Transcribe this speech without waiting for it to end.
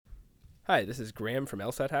Hi, this is Graham from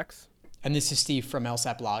LSAT Hacks, And this is Steve from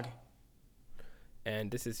LSAT Blog.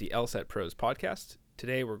 and this is the LSAT Pros podcast.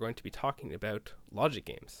 Today we're going to be talking about logic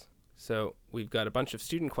games. So we've got a bunch of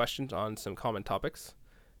student questions on some common topics,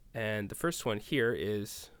 and the first one here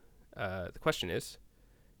is, the question is,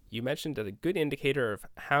 you mentioned that a good indicator of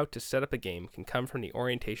how to set up a game can come from the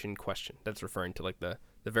orientation question. That's referring to like the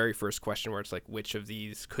very first question where it's like which of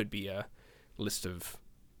these could be a list of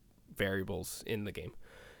variables in the game.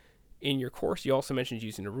 In your course, you also mentioned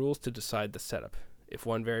using the rules to decide the setup. If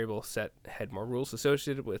one variable set had more rules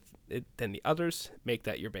associated with it than the others, make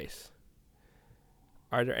that your base.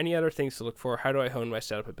 Are there any other things to look for? How do I hone my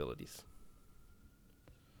setup abilities?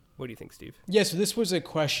 What do you think, Steve? Yeah, so this was a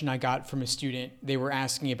question I got from a student. They were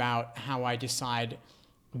asking about how I decide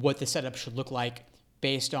what the setup should look like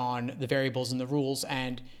based on the variables and the rules.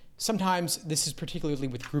 And sometimes, this is particularly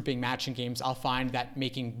with grouping matching games, I'll find that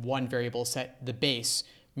making one variable set the base,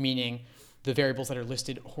 meaning the variables that are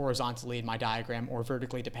listed horizontally in my diagram or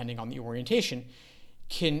vertically depending on the orientation,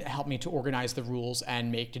 can help me to organize the rules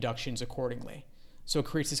and make deductions accordingly. So it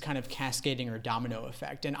creates this kind of cascading or domino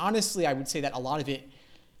effect. And honestly, I would say that a lot of it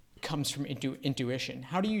comes from intuition.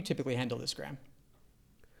 How do you typically handle this, Graham?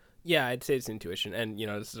 Yeah, I'd say it's intuition. And,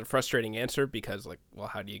 this is a frustrating answer because, well,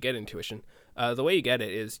 how do you get intuition? The way you get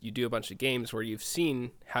it is you do a bunch of games where you've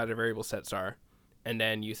seen how the variable sets are, and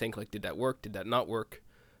then you think, did that work? Did that not work?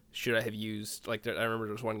 Should I have used, I remember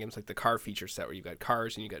there was one game, it's like the car feature set where you've got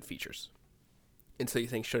cars and you got features. And so you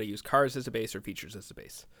think, should I use cars as a base or features as a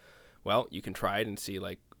base? Well, you can try it and see,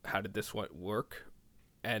 how did this one work?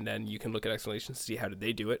 And then you can look at explanations to see how did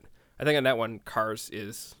they do it. I think on that one, cars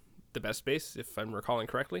is the best base, if I'm recalling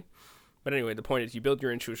correctly. But anyway, the point is you build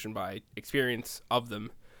your intuition by experience of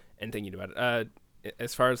them and thinking about it.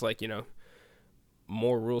 As far as,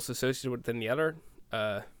 more rules associated with it than the other,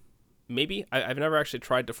 maybe. I've never actually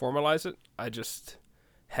tried to formalize it. I just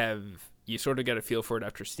have, you sort of get a feel for it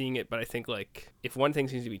after seeing it. But I think, if one thing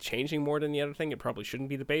seems to be changing more than the other thing, it probably shouldn't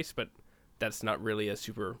be the base. But that's not really a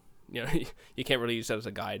super, you can't really use that as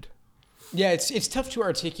a guide. Yeah, it's tough to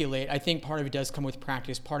articulate. I think part of it does come with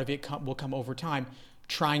practice. Part of it will come over time,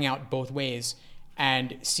 trying out both ways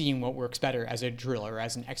and seeing what works better as a drill or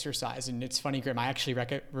as an exercise. And it's funny, Graham, I actually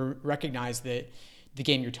recognize that the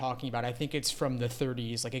game you're talking about. I think it's from the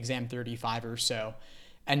 30s, like exam 35 or so.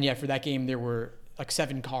 And yeah, for that game, there were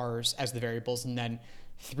 7 cars as the variables and then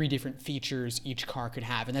 3 different features each car could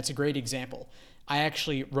have. And that's a great example. I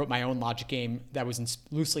actually wrote my own logic game that was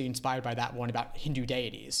loosely inspired by that one about Hindu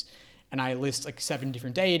deities. And I list 7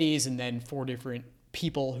 different deities and then 4 different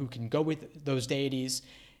people who can go with those deities.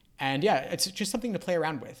 And yeah, it's just something to play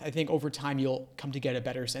around with. I think over time you'll come to get a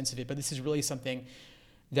better sense of it. But this is really something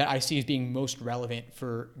that I see as being most relevant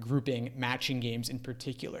for grouping matching games in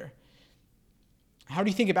particular. How do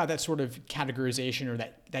you think about that sort of categorization or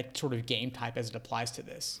that sort of game type as it applies to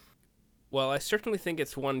this? Well, I certainly think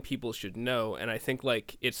it's one people should know. And I think,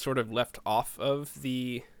 it's sort of left off of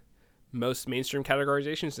the most mainstream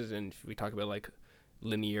categorizations, as in if we talk about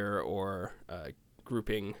linear or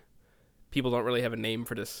grouping, people don't really have a name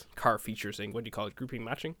for this car feature thing. What do you call it? Grouping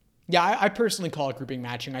matching? Yeah, I personally call it grouping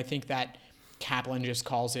matching. I think that Kaplan just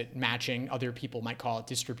calls it matching. Other people might call it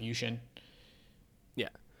distribution. Yeah,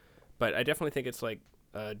 but I definitely think it's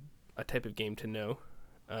a type of game to know.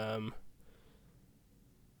 I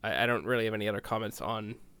don't really have any other comments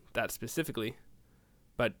on that specifically,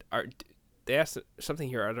 but they asked something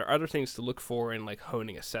here. Are there other things to look for in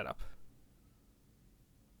honing a setup?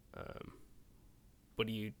 What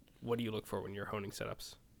do you look for when you're honing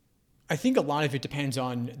setups? I think a lot of it depends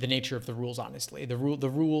on the nature of the rules, honestly. The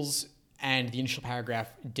rules and the initial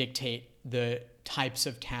paragraph dictate the types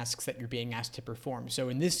of tasks that you're being asked to perform. So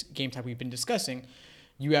in this game type we've been discussing,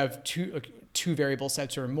 you have two variable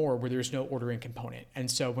sets or more where there's no ordering component.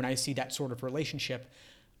 And so when I see that sort of relationship,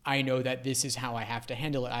 I know that this is how I have to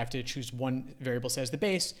handle it. I have to choose one variable set as the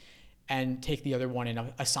base and take the other one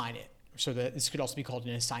and assign it. So that this could also be called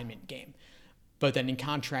an assignment game. But then in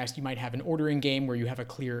contrast, you might have an ordering game where you have a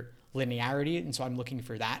clear linearity. And so I'm looking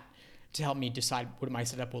for that to help me decide what my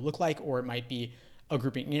setup will look like. Or it might be a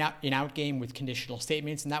grouping in-out game with conditional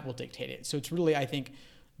statements, and that will dictate it. So it's really, I think,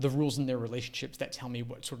 the rules and their relationships that tell me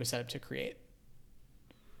what sort of setup to create.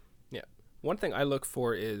 Yeah. One thing I look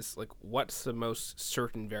for is what's the most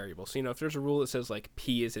certain variable. So, if there's a rule that says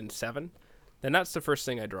P is in 7, then that's the first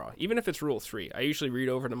thing I draw. Even if it's rule 3, I usually read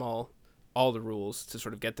over them all the rules to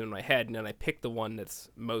sort of get them in my head, and then I pick the one that's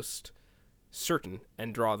most certain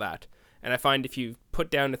and draw that. And I find if you put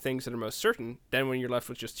down the things that are most certain, then when you're left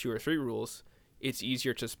with just 2 or 3 rules, it's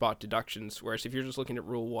easier to spot deductions. Whereas if you're just looking at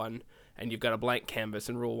rule 1 and you've got a blank canvas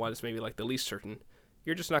and rule 1 is maybe the least certain,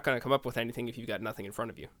 you're just not going to come up with anything if you've got nothing in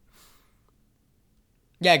front of you.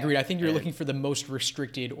 Yeah, agreed. I think you're And looking for the most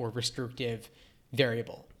restricted or restrictive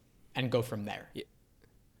variable and go from there.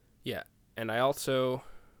 yeah, and I also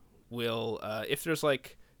will, if there's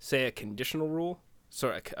like, say, a conditional rule,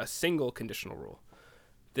 a single conditional rule,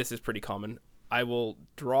 this is pretty common. I will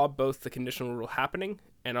draw both the conditional rule happening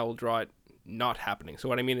and I will draw it not happening. So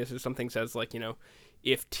what I mean is if something says like,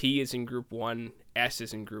 if T is in group 1, S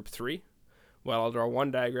is in group 3, well, I'll draw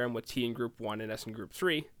one diagram with T in group 1 and S in group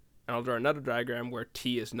 3, and I'll draw another diagram where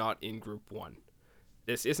T is not in group 1.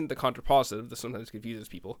 This isn't the contrapositive. This sometimes confuses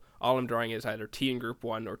people. All I'm drawing is either T in group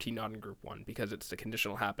 1 or T not in group 1 because it's the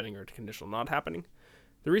conditional happening or the conditional not happening.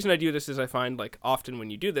 The reason I do this is I find like often when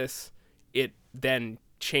you do this, it then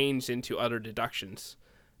chains into other deductions.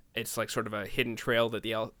 It's like sort of a hidden trail that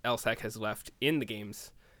the LSEC has left in the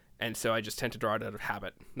games. And so I just tend to draw it out of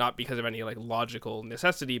habit, not because of any like logical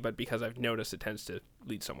necessity, but because I've noticed it tends to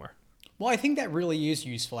lead somewhere. Well, I think that really is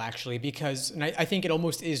useful actually because, and I think it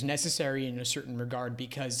almost is necessary in a certain regard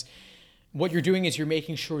because what you're doing is you're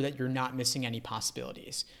making sure that you're not missing any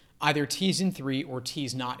possibilities. Either T's in 3 or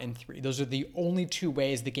T's not in 3. Those are the only two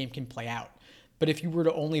ways the game can play out. But if you were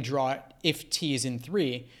to only draw it if T is in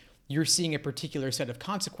 3, you're seeing a particular set of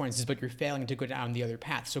consequences, but you're failing to go down the other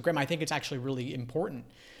path. So, Graham, I think it's actually really important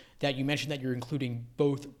that you mentioned that you're including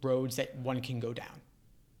both roads that one can go down.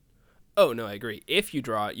 Oh, no, I agree. If you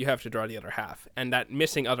draw it, you have to draw the other half. And that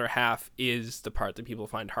missing other half is the part that people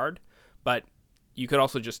find hard. But you could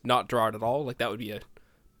also just not draw it at all. Like, that would be,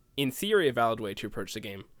 in theory, a valid way to approach the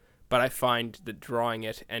game. But I find that drawing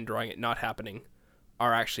it and drawing it not happening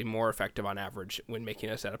are actually more effective on average when making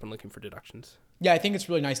a setup and looking for deductions. Yeah, I think it's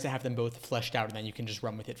really nice to have them both fleshed out, and then you can just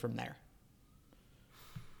run with it from there.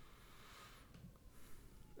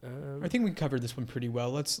 I think we covered this one pretty well.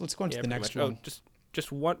 Let's go on to the next one.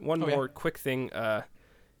 Just one more quick thing.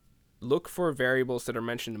 Look for variables that are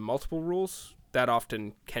mentioned in multiple rules. That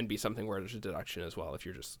often can be something where there's a deduction as well if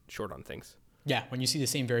you're just short on things. Yeah, when you see the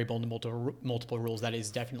same variable in multiple rules, that is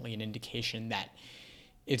definitely an indication that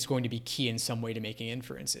it's going to be key in some way to making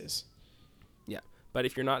inferences. Yeah, but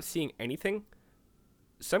if you're not seeing anything,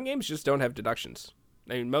 some games just don't have deductions.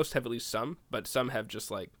 I mean, most have at least some, but some have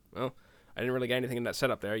just like, well, I didn't really get anything in that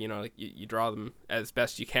setup there. Like you draw them as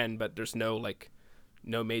best you can, but there's no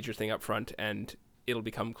major thing up front, and it'll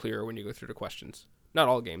become clearer when you go through the questions. Not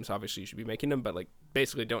all games, obviously, you should be making them, but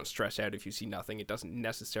basically don't stress out if you see nothing. It doesn't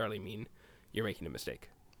necessarily mean you're making a mistake.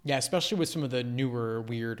 Yeah, especially with some of the newer,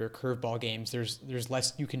 weird, or curveball games, there's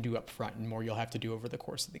less you can do up front and more you'll have to do over the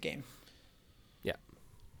course of the game. Yeah.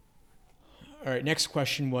 All right, next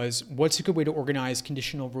question was, what's a good way to organize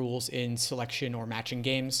conditional rules in selection or matching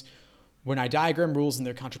games? When I diagram rules and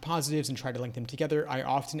their contrapositives and try to link them together, I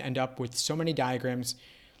often end up with so many diagrams,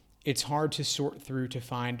 it's hard to sort through to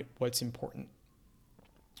find what's important.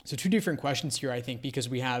 So two different questions here, I think, because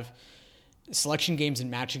we have selection games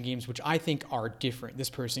and matching games, which I think are different. This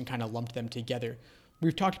person kind of lumped them together.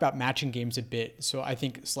 We've talked about matching games a bit, so I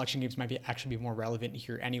think selection games might actually be more relevant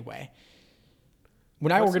here anyway.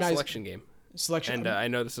 When I organize a selection game, and I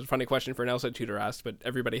know this is a funny question for an LSAT tutor asked, but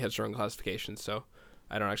everybody has their own classifications, so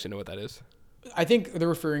I don't actually know what that is. I think they're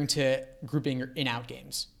referring to grouping in-out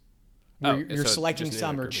games. You're selecting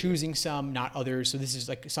some or choosing some, not others. So this is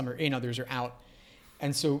like some are in, others are out.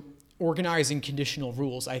 And so organizing conditional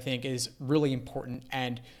rules, I think, is really important.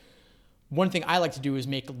 And one thing I like to do is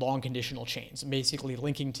make long conditional chains, basically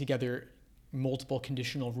linking together multiple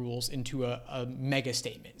conditional rules into a mega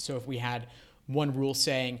statement. So if we had one rule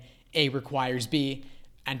saying A requires B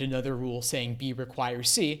and another rule saying B requires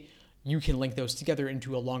C, you can link those together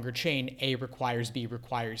into a longer chain. A requires B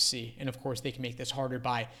requires C. And of course, they can make this harder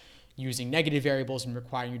by using negative variables and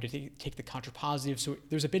requiring you to take the contrapositive. So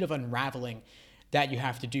there's a bit of unraveling that you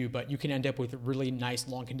have to do, but you can end up with really nice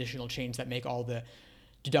long conditional chains that make all the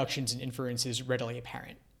deductions and inferences readily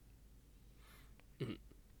apparent. Mm-hmm.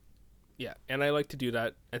 Yeah, and I like to do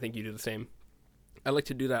that. I think you do the same. I like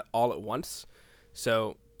to do that all at once.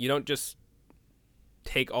 So you don't just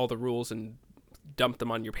take all the rules and dump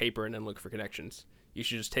them on your paper and then look for connections. You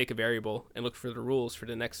should just take a variable and look for the rules for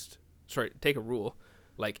take a rule,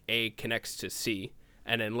 like A connects to C,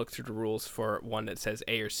 and then look through the rules for one that says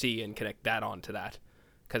A or C and connect that onto that,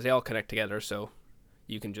 because they all connect together, so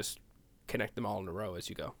you can just connect them all in a row as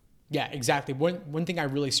you go. Yeah, exactly. One thing I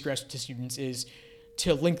really stress to students is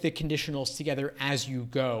to link the conditionals together as you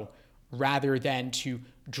go, rather than to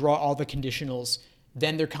draw all the conditionals,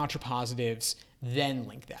 then their contrapositives, then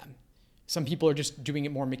link them. Some people are just doing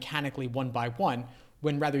it more mechanically one by one,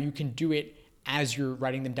 when rather you can do it as you're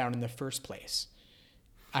writing them down in the first place.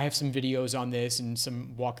 I have some videos on this and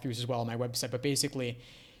some walkthroughs as well on my website, but basically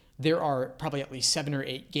there are probably at least 7 or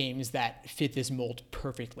 8 games that fit this mold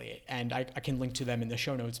perfectly, and I can link to them in the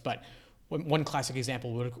show notes. But one classic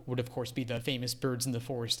example would of course be the famous Birds in the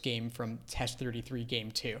Forest game from Test 33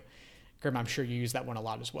 Game 2. Grim, I'm sure you use that one a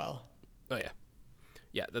lot as well. Oh yeah.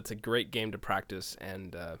 Yeah, that's a great game to practice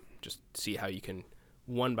and just see how you can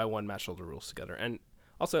one by one match all the rules together. And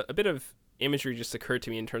also a bit of imagery just occurred to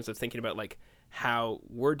me in terms of thinking about like how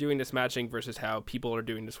we're doing this matching versus how people are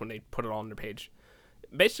doing this when they put it all on their page.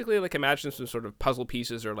 Basically, like imagine some sort of puzzle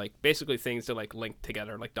pieces or like basically things to like link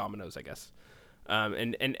together, like dominoes, I guess.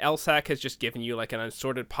 And LSAC has just given you like an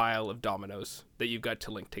unsorted pile of dominoes that you've got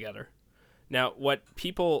to link together. Now, what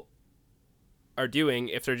people are doing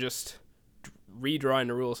if they're just redrawing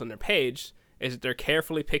the rules on their page is that they're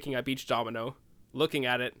carefully picking up each domino, looking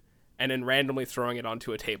at it, and then randomly throwing it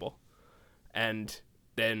onto a table. And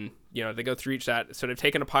then, they go through each that. So they've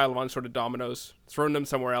taken a pile of unsorted dominoes, thrown them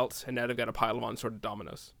somewhere else, and now they've got a pile of unsorted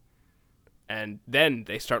dominoes. And then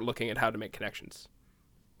they start looking at how to make connections,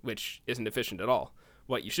 which isn't efficient at all.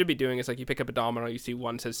 What you should be doing is like you pick up a domino, you see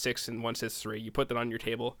one says 6 and one says 3, you put that on your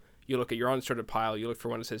table, you look at your unsorted pile, you look for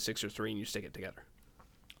one that says 6 or 3, and you stick it together.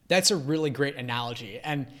 That's a really great analogy.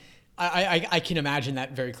 And I can imagine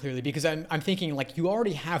that very clearly because I'm thinking like you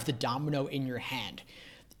already have the domino in your hand.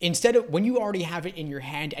 Instead of when you already have it in your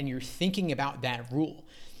hand and you're thinking about that rule,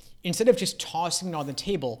 instead of just tossing it on the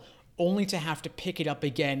table only to have to pick it up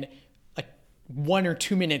again like 1 or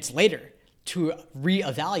 2 minutes later to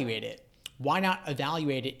reevaluate it, why not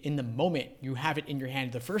evaluate it in the moment you have it in your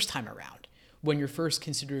hand the first time around when you're first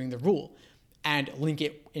considering the rule and link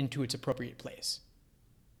it into its appropriate place?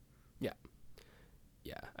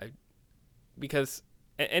 Because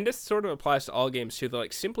this sort of applies to all games too.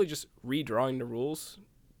 Like simply just redrawing the rules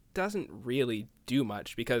doesn't really do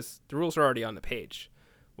much because the rules are already on the page.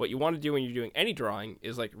 What you want to do when you're doing any drawing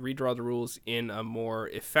is like redraw the rules in a more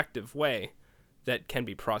effective way that can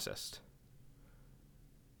be processed.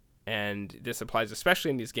 And this applies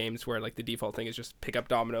especially in these games where like the default thing is just pick up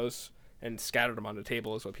dominoes and scatter them on the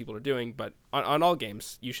table is what people are doing. But on all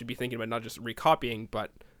games, you should be thinking about not just recopying,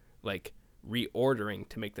 but like reordering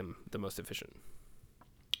to make them the most efficient.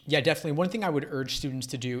 Yeah, definitely. One thing I would urge students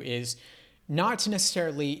to do is not to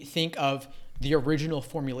necessarily think of the original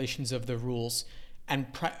formulations of the rules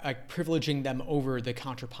and privileging them over the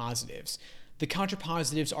contrapositives. The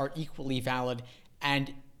contrapositives are equally valid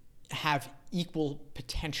and have equal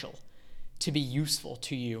potential to be useful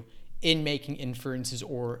to you in making inferences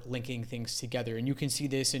or linking things together. And you can see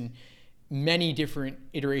this in many different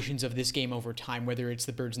iterations of this game over time, whether it's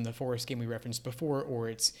the Birds in the Forest game we referenced before, or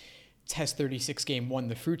it's Test 36 Game 1,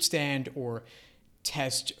 the fruit stand, or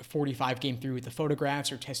Test 45 Game 3 with the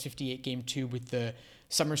photographs, or Test 58 Game 2 with the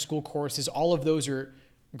summer school courses. All of those are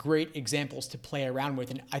great examples to play around with.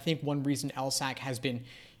 And I think one reason LSAC has been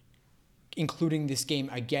including this game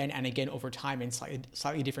again and again over time in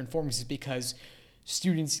slightly different forms is because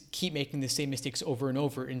students keep making the same mistakes over and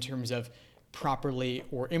over in terms of properly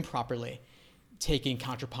or improperly taking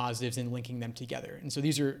contrapositives and linking them together. And so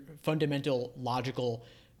these are fundamental logical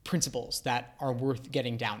principles that are worth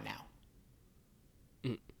getting down now.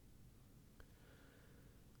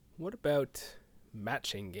 What about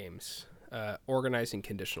matching games, organizing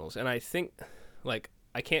conditionals? And I think, like,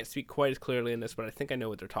 I can't speak quite as clearly in this, but I think I know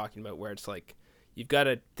what they're talking about, where it's like, you've got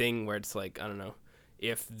a thing where it's like, I don't know,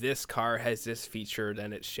 if this car has this feature,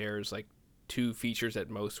 then it shares like 2 features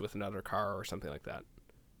at most with another car or something like that.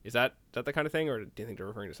 Is that the kind of thing, or do you think they're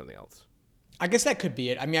referring to something else? I guess that could be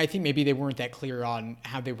it. I mean, I think maybe they weren't that clear on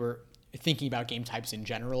how they were thinking about game types in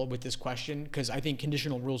general with this question, because I think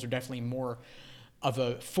conditional rules are definitely more of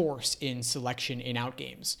a force in selection in out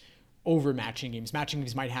games over matching games. Matching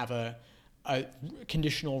games might have a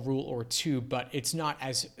conditional rule or 2, but it's not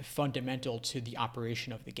as fundamental to the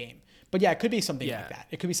operation of the game. But yeah, it could be something like that.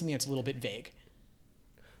 It could be something that's a little bit vague.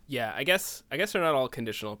 Yeah, I guess they're not all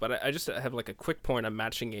conditional, but I just have like a quick point on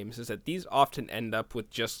matching games is that these often end up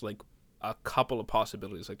with just like a couple of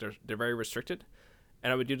possibilities. Like they're very restricted.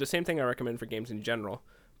 And I would do the same thing I recommend for games in general,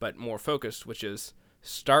 but more focused, which is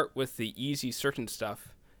start with the easy certain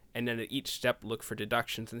stuff and then at each step look for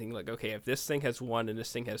deductions and think like, okay, if this thing has 1 and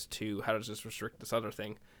this thing has 2, how does this restrict this other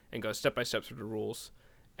thing? And go step by step through the rules,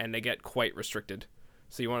 and they get quite restricted.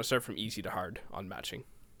 So you want to start from easy to hard on matching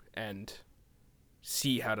and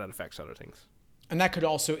see how that affects other things. And that could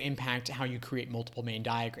also impact how you create multiple main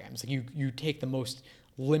diagrams. Like you take the most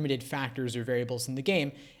limited factors or variables in the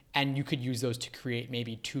game, and you could use those to create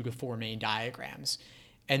maybe 2 to 4 main diagrams,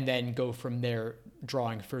 and then go from there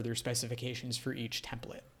drawing further specifications for each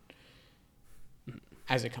template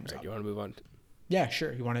as it comes up. You want to move on? Yeah,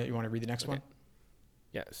 sure. You want to read the next one?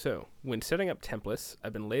 Yeah, so when setting up templates,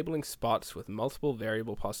 I've been labeling spots with multiple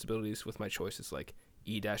variable possibilities with my choices like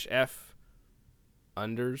E-F,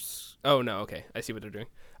 unders. Oh, no, okay. I see what they're doing.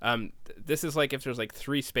 This is like if there's like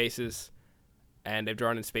 3 spaces and I've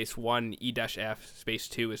drawn in space 1, E-F, space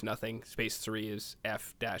 2 is nothing, space 3 is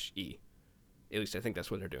F-E. At least I think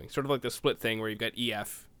that's what they're doing. Sort of like the split thing where you've got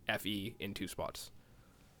EF, FE in 2 spots.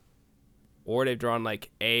 Or they've drawn like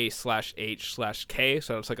A/H/K,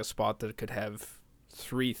 so it's like a spot that could have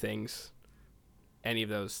 3 things, any of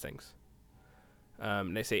those things.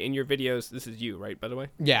 And they say in your videos, this is you, right, by the way?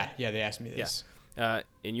 Yeah, they asked me this. Yeah.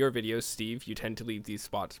 In your videos, Steve, you tend to leave these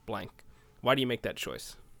spots blank. Why do you make that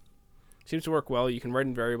choice? Seems to work well. You can write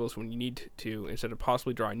in variables when you need to instead of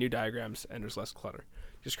possibly drawing new diagrams, and there's less clutter.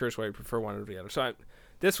 Just curious why you prefer one over the other. So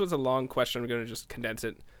this was a long question. I'm going to just condense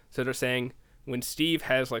it. So they're saying when Steve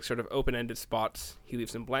has like sort of open-ended spots, he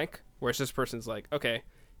leaves them blank, whereas this person's like, okay,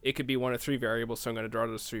 it could be one of 3 variables, so I'm going to draw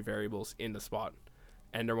those 3 variables in the spot.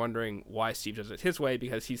 And they're wondering why Steve does it his way,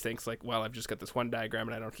 because he thinks like, well, I've just got this one diagram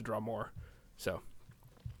and I don't have to draw more. So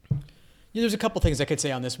Yeah, there's a couple things I could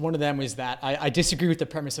say on this. One of them is that I disagree with the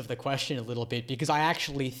premise of the question a little bit, because I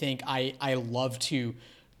actually think I love to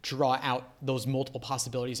draw out those multiple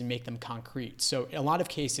possibilities and make them concrete. So in a lot of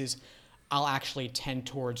cases, I'll actually tend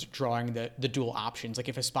towards drawing the dual options. Like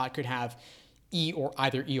if a spot could have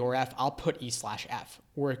either E or F, I'll put E/F.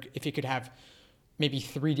 Or if it could have maybe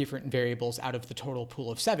 3 different variables out of the total pool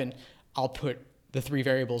of 7, I'll put the 3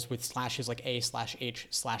 variables with slashes like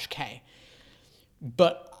A/H/K.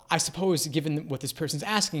 But I suppose given what this person's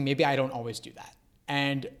asking, maybe I don't always do that.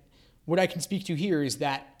 And what I can speak to here is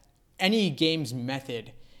that any game's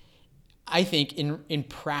method, I think in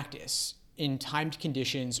practice, in timed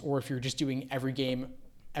conditions, or if you're just doing every game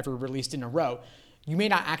ever released in a row, you may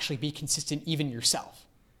not actually be consistent even yourself.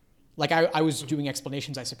 Like I was doing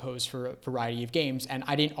explanations, I suppose, for a variety of games, and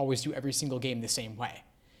I didn't always do every single game the same way.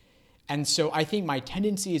 And so I think my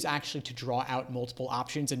tendency is actually to draw out multiple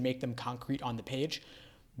options and make them concrete on the page.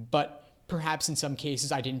 But perhaps in some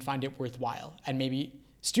cases I didn't find it worthwhile. And maybe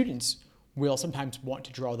students will sometimes want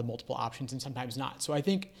to draw the multiple options and sometimes not. So I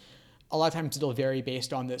think a lot of times it'll vary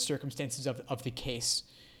based on the circumstances of the case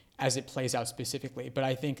as it plays out specifically. But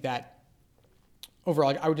I think that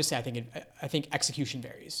overall, I would just say I think execution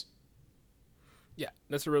varies. yeah,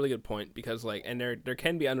 that's a really good point, because like, and there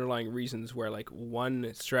can be underlying reasons where like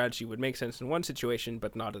one strategy would make sense in one situation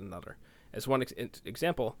but not in another. As one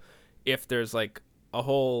example, if there's like a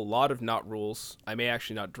whole lot of not rules, I may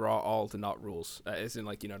actually not draw all the not rules, as in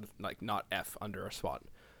like, like not F under a spot.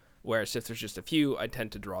 Whereas if there's just a few, I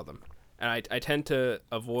tend to draw them. And I tend to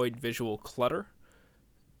avoid visual clutter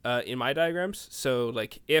in my diagrams. So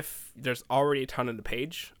like if there's already a ton on the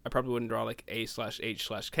page, I probably wouldn't draw like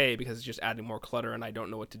A/H/K, because it's just adding more clutter and I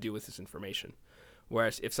don't know what to do with this information.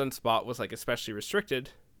 Whereas if some spot was like especially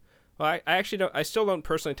restricted, well, I still don't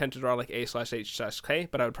personally tend to draw like A/H/K,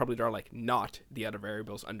 but I would probably draw like not the other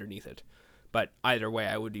variables underneath it. But either way,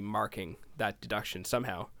 I would be marking that deduction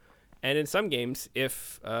somehow. And in some games,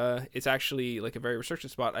 if it's actually like a very restricted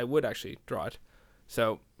spot, I would actually draw it.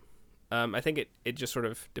 So I think it just sort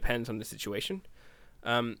of depends on the situation.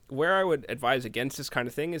 Where I would advise against this kind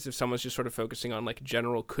of thing is if someone's just sort of focusing on like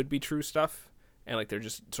general could be true stuff, and like they're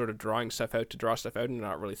just sort of drawing stuff out to draw stuff out and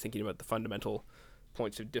not really thinking about the fundamental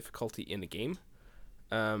points of difficulty in the game.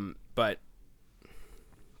 But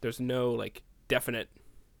there's no like definite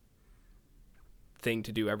thing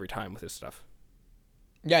to do every time with this stuff.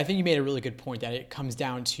 Yeah, I think you made a really good point that it comes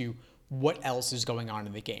down to what else is going on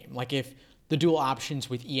in the game. Like if the dual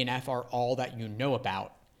options with E and F are all that you know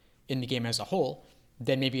about in the game as a whole,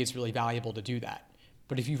 then maybe it's really valuable to do that.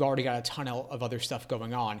 But if you've already got a ton of other stuff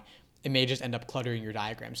going on, it may just end up cluttering your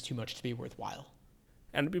diagrams too much to be worthwhile.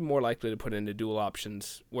 And it'd be more likely to put in the dual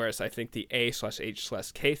options, whereas I think the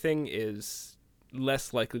A/H/K thing is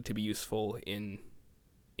less likely to be useful in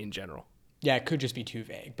general. Yeah, it could just be too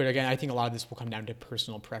vague. But again, I think a lot of this will come down to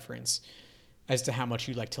personal preference as to how much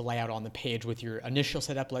you like to lay out on the page with your initial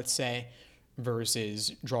setup, let's say,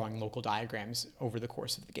 versus drawing local diagrams over the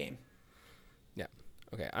course of the game. Yeah.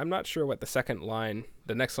 Okay. I'm not sure what the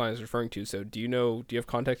next line is referring to. So do you have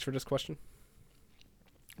context for this question?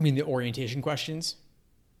 I mean, the orientation questions?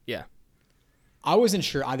 Yeah. I wasn't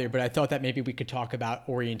sure either, but I thought that maybe we could talk about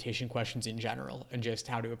orientation questions in general and just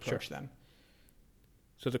how to approach them.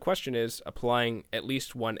 So the question is applying at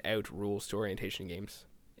least one out rules to orientation games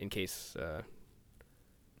in case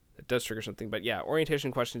it does trigger something. But yeah,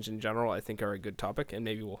 orientation questions in general I think are a good topic, and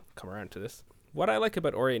maybe we'll come around to this. What I like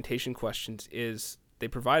about orientation questions is they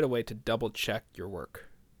provide a way to double check your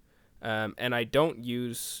work. And I don't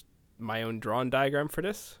use my own drawn diagram for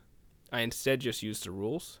this. I instead just use the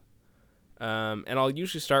rules. And I'll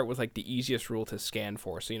usually start with like the easiest rule to scan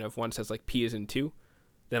for. So, if one says like P is in 2,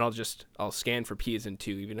 then I'll scan for P is in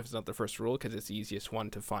 2, even if it's not the first rule, because it's the easiest one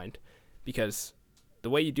to find. Because the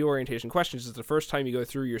way you do orientation questions is the first time you go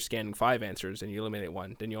through, you're scanning 5 answers and you eliminate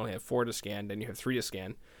 1. Then you only have 4 to scan, then you have 3 to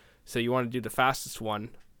scan. So you want to do the fastest one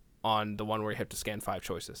on the one where you have to scan 5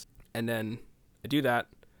 choices. And then I do that,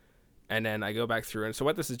 and then I go back through. And so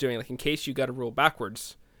what this is doing, like in case you got a rule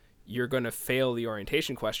backwards, you're going to fail the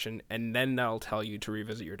orientation question, and then that'll tell you to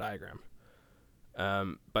revisit your diagram.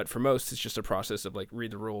 But for most, it's just a process of like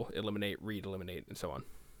read the rule, eliminate, read, eliminate, and so on.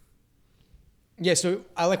 Yeah, so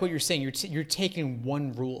I like what you're saying. You're taking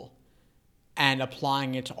one rule and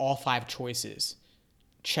applying it to all 5 choices,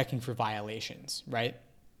 checking for violations, right?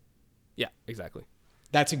 Yeah, exactly.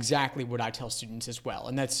 That's exactly what I tell students as well.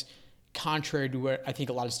 And that's contrary to what I think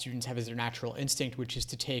a lot of students have as their natural instinct, which is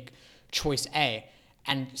to take choice A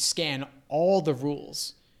and scan all the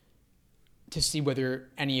rules to see whether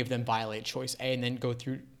any of them violate choice A, and then go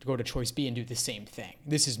to choice B and do the same thing.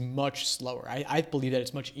 This is much slower. I believe that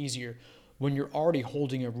it's much easier when you're already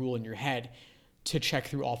holding a rule in your head to check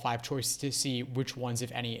through all 5 choices to see which ones,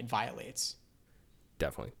 if any, it violates.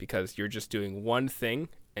 Definitely, because you're just doing one thing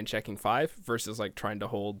and checking 5 versus like trying to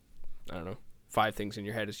hold, 5 things in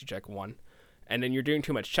your head as you check 1. And then you're doing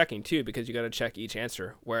too much checking too, because you got to check each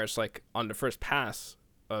answer. Whereas like on the first pass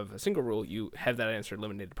of a single rule, you have that answer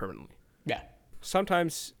eliminated permanently. Yeah.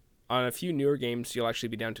 Sometimes on a few newer games, you'll actually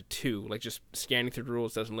be down to 2. Like just scanning through the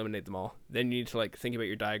rules doesn't eliminate them all. Then you need to like think about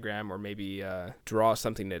your diagram, or maybe draw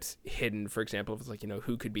something that's hidden. For example, if it's like,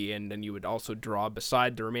 who could be in, then you would also draw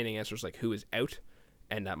beside the remaining answers like who is out,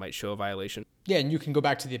 and that might show a violation. Yeah, and you can go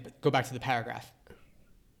back to the paragraph.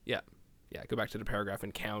 Yeah, go back to the paragraph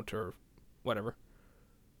and count or whatever.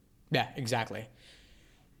 Yeah, exactly.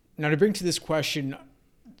 Now to bring to this question,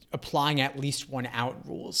 applying at least one out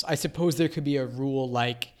rules. I suppose there could be a rule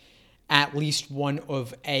like at least one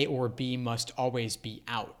of A or B must always be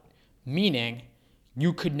out, meaning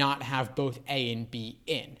you could not have both A and B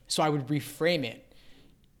in. So I would reframe it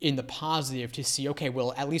in the positive to see, okay,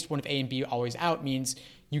 well, at least one of A and B always out means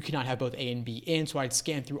you cannot have both A and B in. So I'd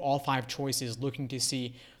scan through all 5 choices looking to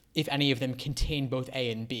see if any of them contain both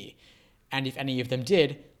A and B. And if any of them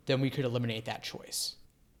did, then we could eliminate that choice.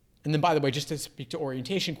 And then, by the way, just to speak to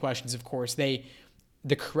orientation questions, of course, the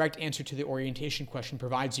correct answer to the orientation question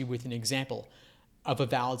provides you with an example of a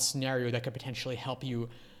valid scenario that could potentially help you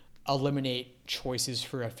eliminate choices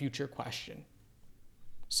for a future question.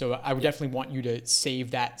 So I would definitely want you to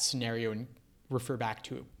save that scenario and refer back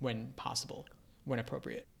to it when possible, when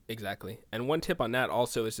appropriate. Exactly. And one tip on that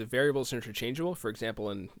also is if variables are interchangeable. For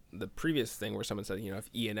example, in the previous thing where someone said, if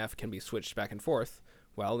E and F can be switched back and forth,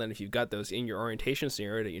 well, then if you've got those in your orientation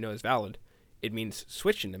scenario that is valid, it means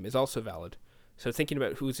switching them is also valid. So thinking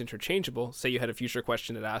about who's interchangeable, say you had a future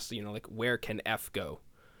question that asked, like where can F go?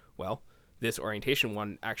 Well, this orientation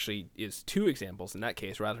one actually is 2 examples in that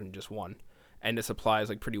case rather than just 1. And this applies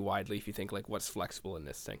like pretty widely if you think like what's flexible in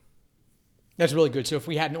this thing. That's really good. So if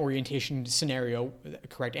we had an orientation scenario, a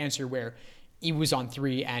correct answer where E was on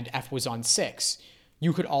 3 and F was on 6,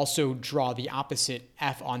 you could also draw the opposite,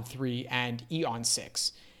 F on 3 and E on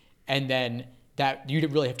 6. And then that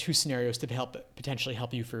you'd really have 2 scenarios to potentially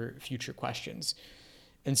help you for future questions.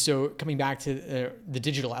 And so coming back to the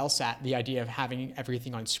digital LSAT, the idea of having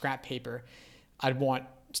everything on scrap paper, I'd want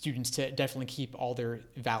students to definitely keep all their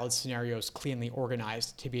valid scenarios cleanly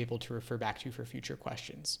organized to be able to refer back to for future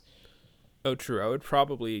questions. Oh, true. I would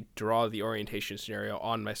probably draw the orientation scenario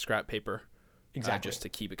on my scrap paper. Exactly. Just to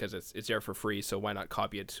keep it because it's there for free, so why not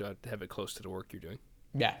copy it to have it close to the work you're doing?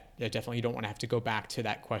 Yeah, definitely. You don't want to have to go back to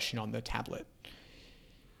that question on the tablet.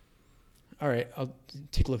 All right, I'll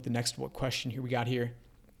take a look at the next question here we got here.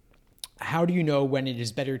 How do you know when it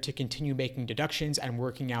is better to continue making deductions and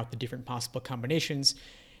working out the different possible combinations,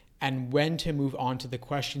 and when to move on to the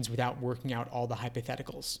questions without working out all the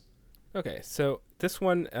hypotheticals? Okay, so this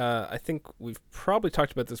one, I think we've probably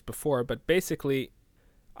talked about this before, but basically,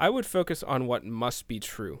 I would focus on what must be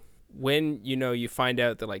true. When, you find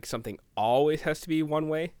out that like something always has to be one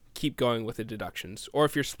way, keep going with the deductions. Or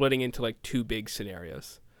if you're splitting into like 2 big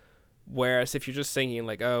scenarios. Whereas if you're just thinking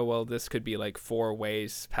like, oh, well, this could be like 4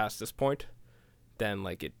 ways past this point, then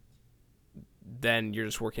then you're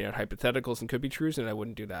just working out hypotheticals and could be trues, and I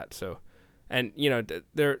wouldn't do that. So, and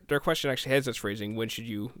their question actually has this phrasing: when should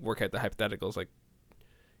you work out the hypotheticals? Like,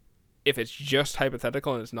 if it's just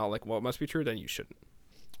hypothetical and it's not like what must be true, then you shouldn't.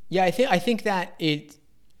 Yeah, I think that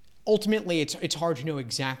ultimately it's hard to know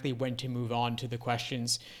exactly when to move on to the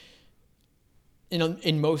questions.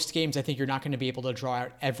 in most games, I think you're not going to be able to draw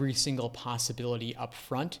out every single possibility up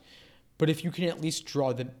front. But if you can at least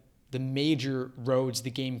draw the major roads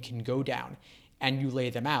the game can go down and you lay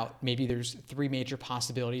them out, maybe there's 3 major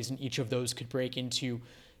possibilities and each of those could break into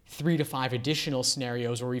 3 to 5 additional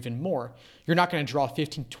scenarios or even more. You're not going to draw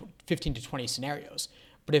 15 to 20 scenarios.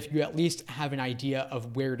 But if you at least have an idea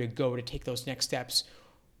of where to go to take those next steps,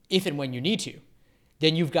 if and when you need to,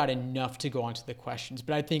 then you've got enough to go on to the questions.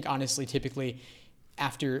 But I think, honestly, typically,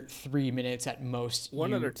 after 3 minutes at most,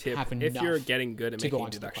 one other tip: if you're getting good at making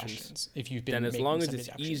deductions, if you've been then as long as it's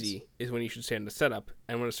easy is when you should stay in the setup,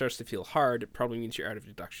 and when it starts to feel hard, it probably means you're out of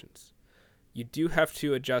deductions. You do have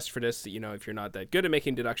to adjust for this. You know, if you're not that good at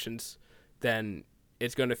making deductions, then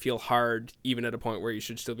it's going to feel hard, even at a point where you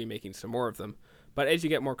should still be making some more of them. But as you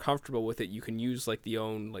get more comfortable with it, you can use like the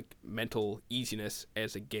own like mental easiness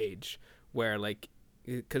as a gauge, where like,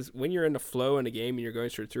 because when you're in the flow in a game and you're going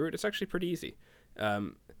straight through it, it's actually pretty easy.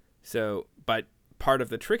 But part of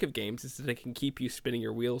the trick of games is that they can keep you spinning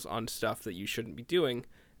your wheels on stuff that you shouldn't be doing,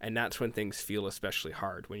 and that's when things feel especially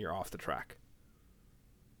hard, when you're off the track.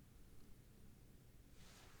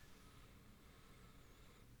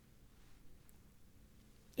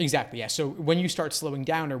 Exactly, yeah. So when you start slowing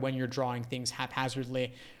down or when you're drawing things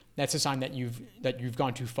haphazardly, that's a sign that you've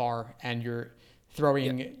gone too far and you're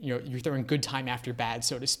throwing you're throwing good time after bad,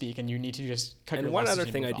 so to speak, and you need to just cut your losses. And one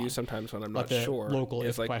other thing I do sometimes when I'm not sure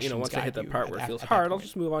is like, once I hit that part where it feels hard, I'll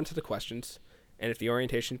just move on to the questions. And if the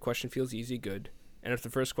orientation question feels easy, good. And if the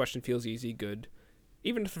first question feels easy, good.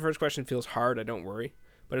 Even if the first question feels hard, I don't worry.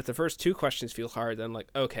 But if the first 2 questions feel hard, then like,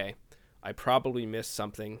 okay, I probably missed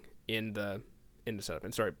something in the setup.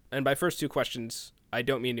 And sorry, and by first 2 questions, I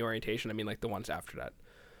don't mean the orientation, I mean like the ones after that.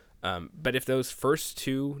 But if those first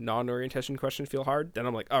 2 non-orientation questions feel hard, then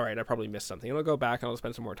I'm like, all right, I probably missed something. And I'll go back and I'll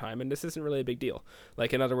spend some more time. And this isn't really a big deal.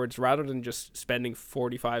 Like, in other words, rather than just spending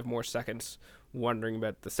 45 more seconds wondering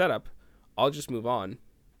about the setup, I'll just move on.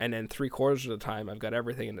 And then 3/4 of the time, I've got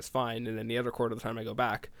everything and it's fine. And then the other quarter of the time, I go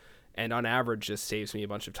back. And on average, just saves me a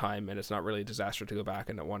bunch of time. And it's not really a disaster to go back.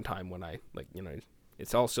 And at one time when I, like,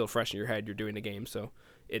 it's all still fresh in your head, you're doing the game. So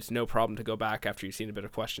it's no problem to go back after you've seen a bit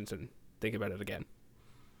of questions and think about it again.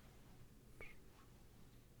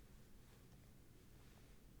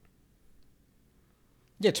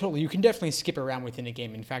 Yeah, totally. You can definitely skip around within a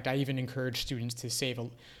game. In fact, I even encourage students to save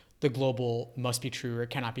the global must be true or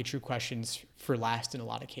cannot be true questions for last in a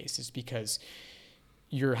lot of cases, because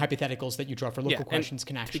your hypotheticals that you draw for local questions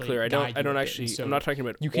can actually. To be clear, I'm not talking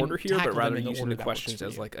about order here, but rather using the questions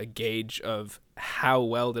as like a gauge of how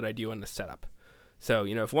well did I do on the setup. So,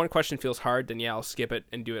 if one question feels hard, then I'll skip it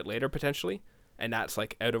and do it later potentially. And that's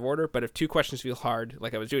like out of order. But if 2 questions feel hard,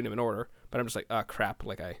 like I was doing them in order, but I'm just like, oh crap,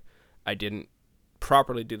 like I didn't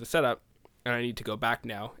properly do the setup and I need to go back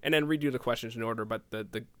now and then redo the questions in order, but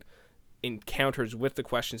the encounters with the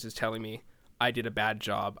questions is telling me I did a bad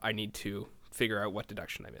job. I need to figure out what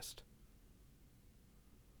deduction I missed.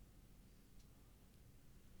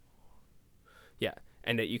 Yeah,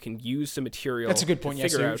 and that you can use the material. That's a good point. Yeah,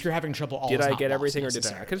 so if you're having trouble, did I get everything or did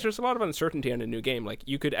I not? Because there's a lot of uncertainty on a new game. Like,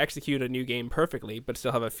 you could execute a new game perfectly, but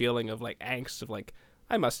still have a feeling of like angst of like,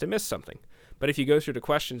 I must have missed something. But if you go through the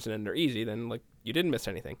questions and then they're easy, then like you didn't miss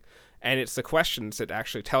anything. And it's the questions that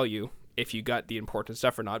actually tell you if you got the important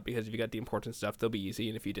stuff or not, because if you got the important stuff, they'll be easy,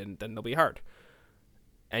 and if you didn't, then they'll be hard.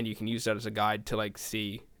 And you can use that as a guide to like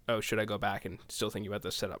see, oh, should I go back and still think about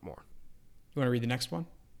this setup more? You want to read the next one?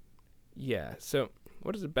 Yeah. So,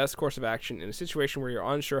 what is the best course of action in a situation where you're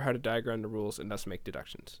unsure how to diagram the rules and thus make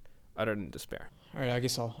deductions, other than despair? All right, I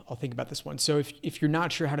guess I'll think about this one. So if you're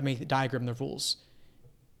not sure how to diagram the rules,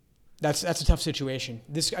 that's a tough situation.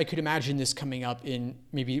 I could imagine this coming up in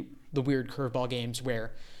maybe the weird curveball games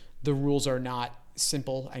where the rules are not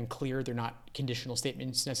simple and clear. They're not conditional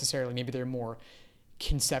statements necessarily. Maybe they're more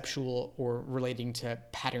conceptual or relating to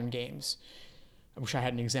pattern games. I wish I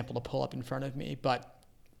had an example to pull up in front of me. But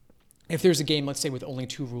if there's a game, let's say, with only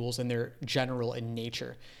 2 rules and they're general in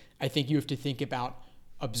nature, I think you have to think about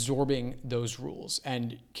absorbing those rules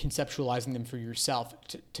and conceptualizing them for yourself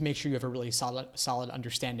to make sure you have a really solid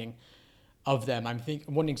understanding of them. I think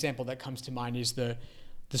one example that comes to mind is the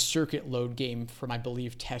circuit load game from, I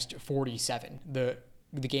believe, test 47. The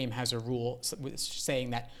game has a rule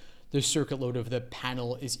saying that the circuit load of the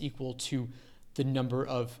panel is equal to the number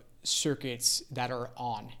of circuits that are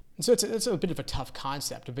on. And so it's a bit of a tough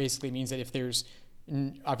concept. It basically means that if there's,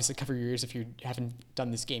 obviously cover your ears if you haven't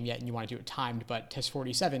done this game yet and you want to do it timed, but test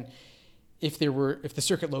 47, if the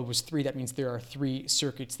circuit load was 3, that means there are 3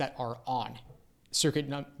 circuits that are on. Circuit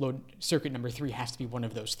number 3 has to be one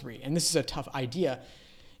of those 3. And this is a tough idea.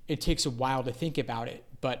 It takes a while to think about it,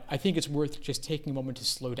 But I think it's worth just taking a moment to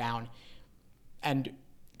slow down and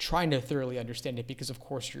trying to thoroughly understand it, because of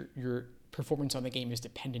course your performance on the game is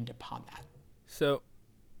dependent upon that. So,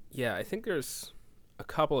 yeah, I think there's a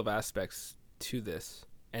couple of aspects to this,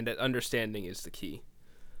 and that understanding is the key.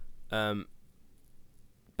 But,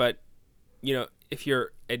 if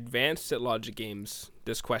you're advanced at logic games,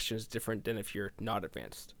 this question is different than if you're not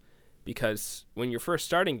advanced. Because when you're first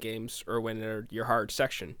starting games, or when they're your hard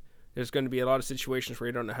section, there's going to be a lot of situations where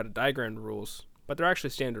you don't know how to diagram the rules, but they're actually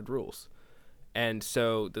standard rules. And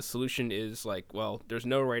so the solution is like, well, there's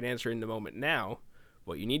no right answer in the moment now.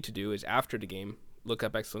 What you need to do is after the game, look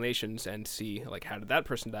up explanations and see like how did that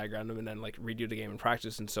person diagram them, and then like redo the game in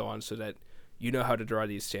practice and so on, so that you know how to draw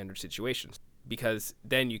these standard situations. Because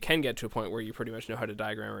then you can get to a point where you pretty much know how to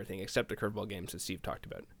diagram everything except the curveball games that Steve talked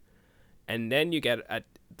about. And then you get at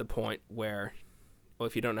the point where, well,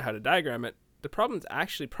 if you don't know how to diagram it, the problem's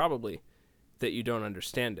actually probably that you don't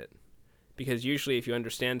understand it. Because usually if you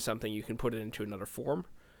understand something, you can put it into another form.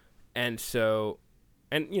 And so,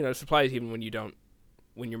 this applies even when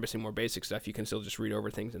you're missing more basic stuff, you can still just read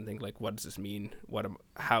over things and think like, what does this mean?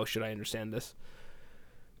 How should I understand this?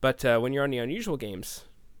 But when you're on the unusual games,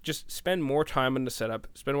 just spend more time on the setup,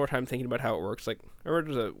 spend more time thinking about how it works. Like, I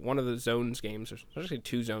remember there's one of the zones games, there's actually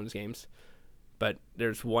 2 zones games, but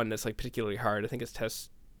there's one that's like particularly hard. I think it's it's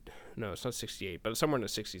not 68, but it's somewhere in the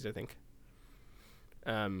 60s, I think.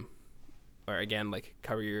 Or again, like,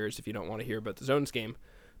 cover your ears if you don't want to hear about the zones game,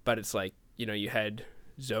 but it's like, you had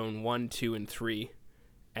zone 1, 2, and 3,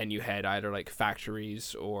 and you had either like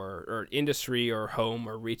factories or industry or home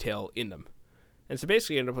or retail in them. And so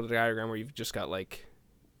basically you end up with a diagram where you've just got like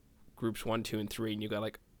groups 1, 2, and 3, and you got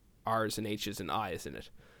like R's and H's and I's in it.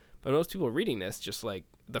 But most people reading this, just like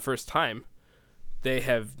the first time, they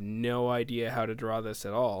have no idea how to draw this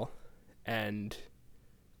at all, and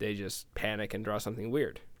they just panic and draw something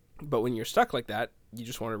weird. But when you're stuck like that, you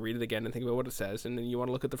just want to read it again and think about what it says, and then you want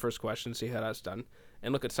to look at the first question, see how that's done,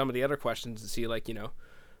 and look at some of the other questions and see like,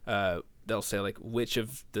 they'll say like, which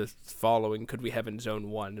of the following could we have in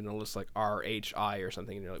zone 1, and it'll list like R, H, I or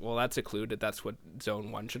something, and you're like, well, that's a clue that that's what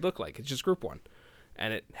zone 1 should look like. It's just group 1,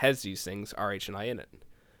 and it has these things, R, H, and I in it.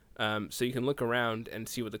 So you can look around and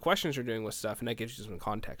see what the questions are doing with stuff, and that gives you some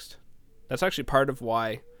context. That's actually part of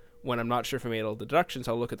why when I'm not sure if I made all the deductions,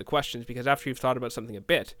 I'll look at the questions, because after you've thought about something a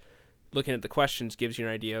bit, looking at the questions gives you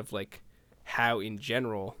an idea of like how in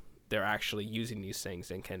general they're actually using these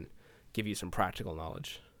things, and can give you some practical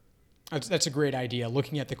knowledge. That's a great idea,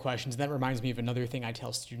 looking at the questions. That reminds me of another thing I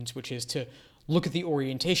tell students, which is to look at the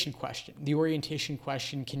orientation question. The orientation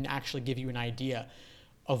question can actually give you an idea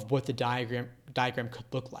of what the diagram could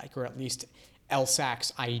look like, or at least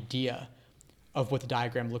LSAC's idea of what the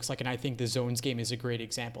diagram looks like. And I think the zones game is a great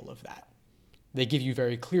example of that. They give you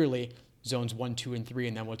very clearly zones 1, 2, and 3,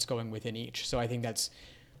 and then what's going within each. So I think that's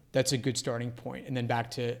a good starting point. And then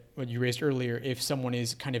back to what you raised earlier, if someone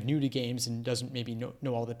is kind of new to games and doesn't maybe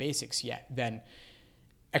know all the basics yet, then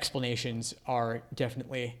explanations are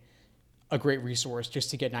definitely a great resource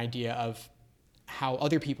just to get an idea of how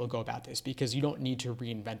other people go about this, because you don't need to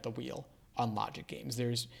reinvent the wheel on logic games.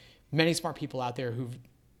 There's many smart people out there who've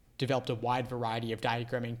developed a wide variety of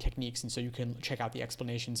diagramming techniques, and so you can check out the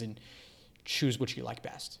explanations and choose which you like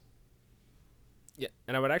best. Yeah,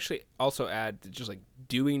 and I would actually also add that just like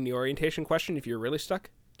doing the orientation question, if you're really stuck,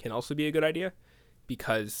 can also be a good idea,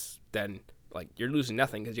 because then like you're losing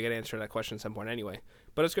nothing because you got to answer that question at some point anyway.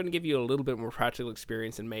 But it's going to give you a little bit more practical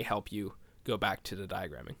experience and may help you go back to the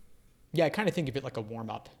diagramming. Yeah, I kind of think of it like a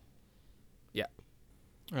warm-up. Yeah.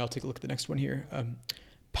 All right, I'll take a look at the next one here.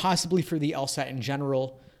 Possibly for the LSAT in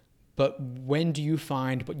general, but when do you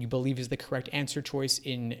find what you believe is the correct answer choice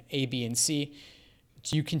in A, B, and C?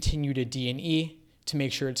 Do you continue to D and E to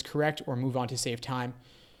make sure it's correct, or move on to save time?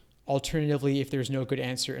 Alternatively, if there's no good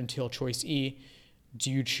answer until choice E,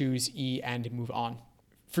 do you choose E and move on?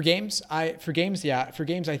 For games, I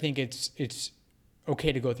think it's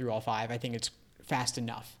okay to go through all 5. I think it's fast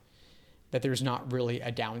enough that there's not really a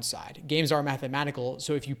downside. Games are mathematical,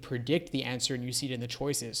 so if you predict the answer and you see it in the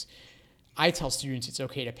choices, I tell students it's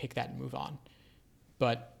okay to pick that and move on.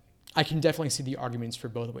 But I can definitely see the arguments for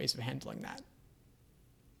both ways of handling that.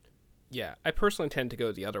 Yeah, I personally tend to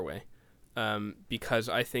go the other way, because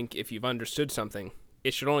I think if you've understood something,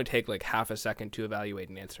 it should only take like half a second to evaluate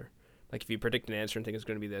an answer. Like if you predict an answer and think it's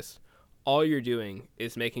going to be this, all you're doing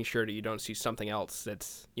is making sure that you don't see something else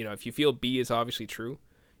that's, if you feel B is obviously true,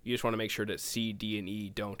 you just want to make sure that C, D, and E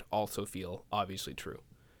don't also feel obviously true.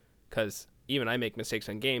 Because even I make mistakes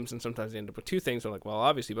on games, and sometimes I end up with 2 things. I'm like, well,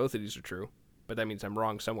 obviously both of these are true, but that means I'm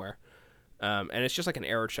wrong somewhere. And it's just like an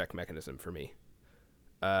error check mechanism for me.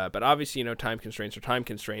 But obviously, time constraints are time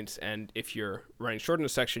constraints, and if you're running short in a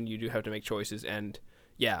section, you do have to make choices. And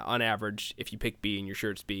yeah, on average, if you pick B and you're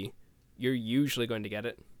sure it's B, you're usually going to get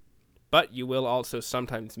it. But you will also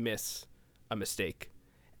sometimes miss a mistake.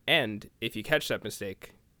 And if you catch that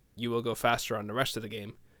mistake, you will go faster on the rest of the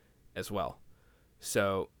game as well.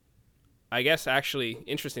 So I guess actually,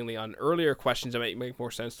 interestingly, on earlier questions, it might make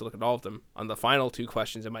more sense to look at all of them. On the final 2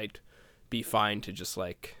 questions, it might be fine to just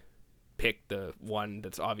pick the one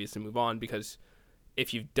that's obvious and move on, because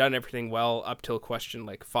if you've done everything well up till question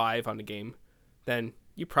 5 on the game, then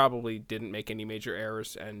you probably didn't make any major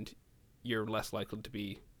errors and you're less likely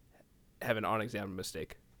to have an unexamined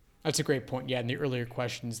mistake. That's a great point. Yeah, in the earlier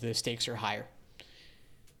questions, the stakes are higher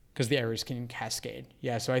because the errors can cascade.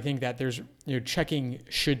 Yeah, so I think that there's checking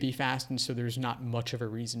should be fast, and so there's not much of a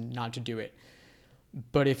reason not to do it.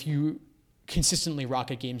 But if you consistently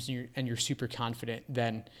rock at games and you're super confident,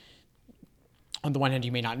 then on the one hand,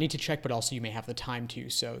 you may not need to check, but also you may have the time to,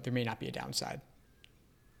 so there may not be a downside.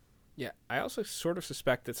 Yeah, I also sort of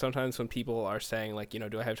suspect that sometimes when people are saying,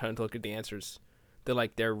 do I have time to look at the answers,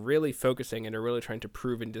 they're really focusing and they're really trying to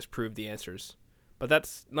prove and disprove the answers. But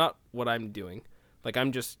that's not what I'm doing.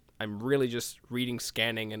 I'm really just reading,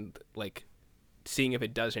 scanning, and seeing if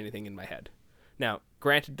it does anything in my head. Now,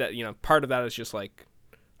 granted that, part of that is just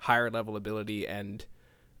higher level ability, and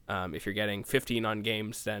if you're getting 15 on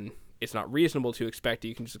games, then it's not reasonable to expect that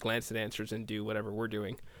you can just glance at answers and do whatever we're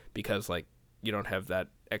doing, because you don't have that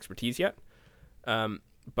expertise yet.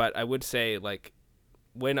 But I would say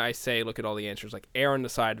when I say look at all the answers, err on the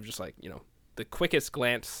side of just the quickest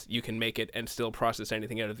glance you can make it and still process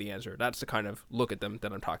anything out of the answer. That's the kind of look at them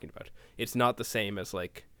that I'm talking about. It's not the same as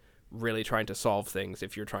really trying to solve things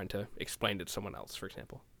if you're trying to explain it to someone else, for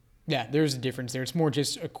example. Yeah, there's a difference there. It's more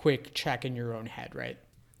just a quick check in your own head, right?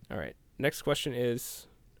 All right. Next question is,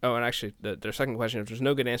 and actually their second question, if there's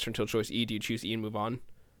no good answer until choice E, do you choose E and move on?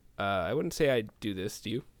 I wouldn't say I do this. Do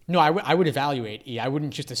you? No, I would evaluate E. I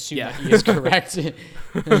wouldn't just assume that E is correct.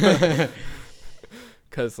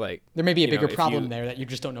 Because there may be a bigger problem there that you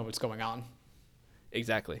just don't know what's going on.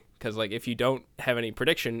 Exactly. Because if you don't have any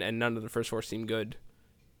prediction and none of the first 4 seem good,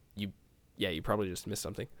 you probably just missed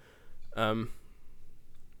something.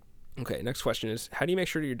 Okay, next question is, how do you make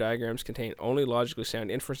sure that your diagrams contain only logically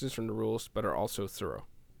sound inferences from the rules but are also thorough?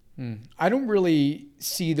 I don't really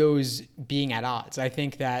see those being at odds. I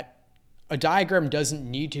think that a diagram doesn't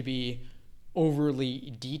need to be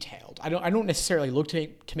overly detailed. I don't necessarily look to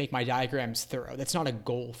make my diagrams thorough. That's not a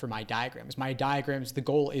goal for my diagrams. My diagrams, the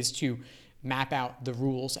goal is to map out the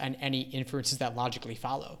rules and any inferences that logically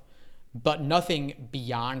follow, but nothing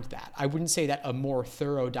beyond that. I wouldn't say that a more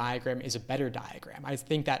thorough diagram is a better diagram. I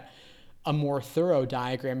think that a more thorough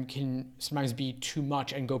diagram can sometimes be too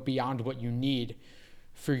much and go beyond what you need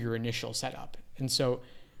for your initial setup. And so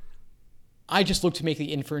I just look to make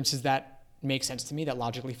the inferences that make sense to me, that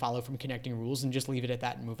logically follow from connecting rules, and just leave it at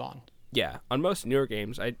that and move on. Yeah, on most newer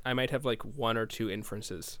games, I might have 1 or 2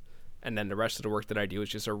 inferences, and then the rest of the work that I do is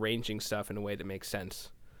just arranging stuff in a way that makes sense,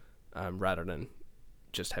 rather than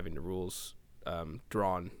just having the rules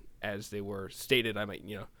drawn as they were stated. I might,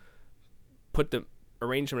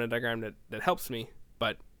 arrange them in a diagram that helps me,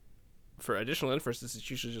 but for additional inferences, it's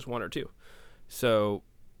usually just 1 or 2. So,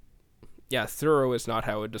 yeah, thorough is not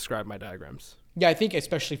how I would describe my diagrams. Yeah, I think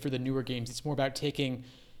especially for the newer games, it's more about taking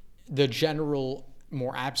the general,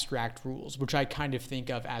 more abstract rules, which I kind of think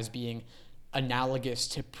of as being analogous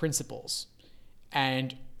to principles,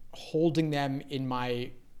 and holding them in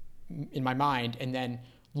my mind and then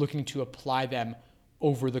looking to apply them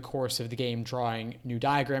over the course of the game, drawing new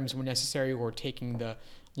diagrams when necessary or taking the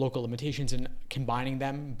local limitations and combining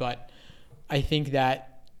them. But I think that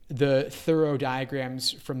the thorough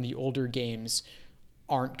diagrams from the older games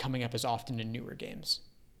aren't coming up as often in newer games.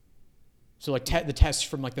 So the tests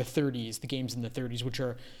from the 30s, the games in the 30s, which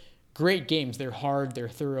are great games. They're hard, they're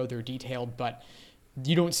thorough, they're detailed, but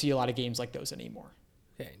you don't see a lot of games like those anymore.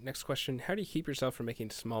 Okay, next question. How do you keep yourself from making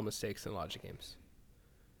small mistakes in logic games?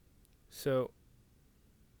 So,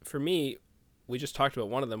 for me, we just talked about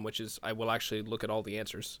one of them, which is I will actually look at all the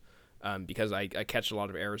answers because I catch a lot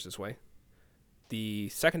of errors this way. The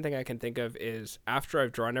second thing I can think of is after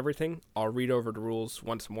I've drawn everything, I'll read over the rules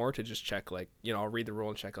once more to just check, I'll read the rule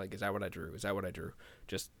and check, is that what I drew? Is that what I drew?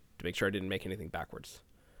 Just to make sure I didn't make anything backwards.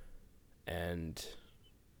 And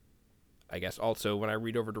I guess also when I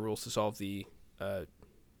read over the rules to solve the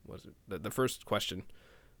first question,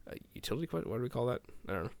 utility question, what do we call that?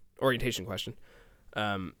 I don't know. Orientation question.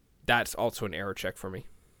 That's also an error check for me.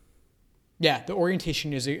 Yeah, the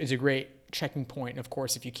orientation is a great checking point. Of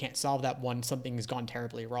course, if you can't solve that one, something has gone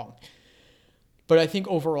terribly wrong. But I think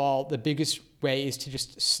overall, the biggest way is to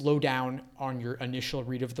just slow down on your initial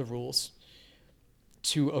read of the rules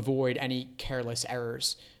to avoid any careless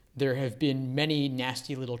errors. There have been many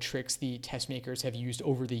nasty little tricks the test makers have used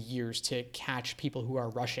over the years to catch people who are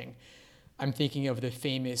rushing. I'm thinking of the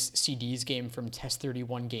famous CDs game from Test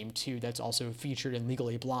 31 Game 2 that's also featured in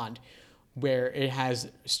Legally Blonde, where it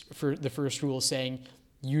has for the first rule saying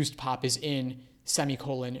used pop is in,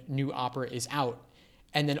 semicolon, new opera is out.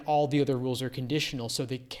 And then all the other rules are conditional. So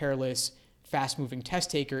the careless, fast moving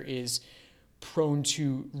test taker is prone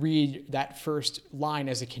to read that first line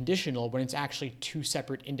as a conditional when it's actually two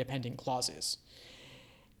separate independent clauses.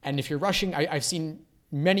 And if you're rushing, I've seen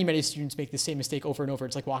many students make the same mistake over and over.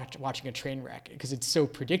 It's like watching a train wreck because it's so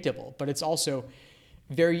predictable, but it's also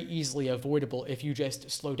very easily avoidable if you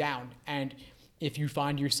just slow down. And if you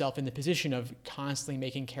find yourself in the position of constantly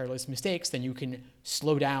making careless mistakes, then you can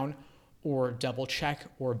slow down or double check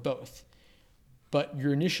or both. But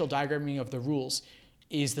your initial diagramming of the rules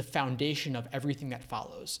is the foundation of everything that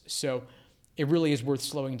follows. So it really is worth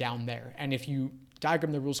slowing down there. And if you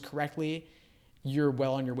diagram the rules correctly, you're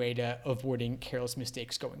well on your way to avoiding careless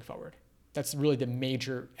mistakes going forward. That's really the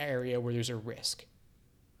major area where there's a risk.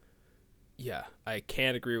 Yeah, I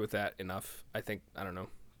can't agree with that enough. I think, I don't know,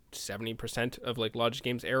 70% of like logic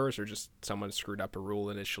games errors are just someone screwed up a rule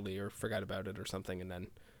initially or forgot about it or something, and then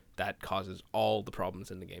that causes all the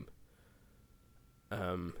problems in the game.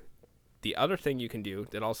 The other thing you can do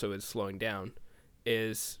that also is slowing down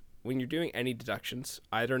is when you're doing any deductions,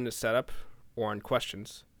 either in the setup or on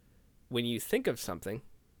questions, when you think of something,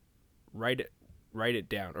 write it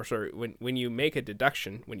down. Or sorry, when you make a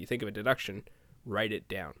deduction, when you think of a deduction, write it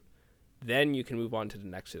down. Then you can move on to the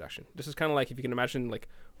next deduction. This is kind of like if you can imagine like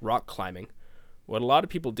rock climbing. What a lot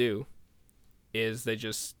of people do is they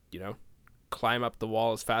just, climb up the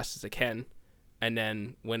wall as fast as they can, and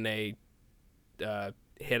then when they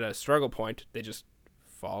hit a struggle point, they just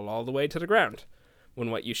fall all the way to the ground.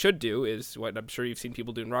 When what you should do is what I'm sure you've seen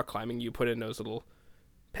people do in rock climbing, you put in those little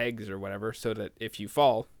pegs or whatever so that if you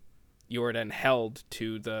fall, you are then held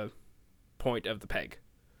to the point of the peg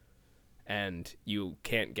and you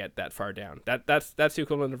can't get that far down. That's the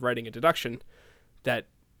equivalent of writing a deduction that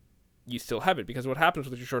you still have it, because what happens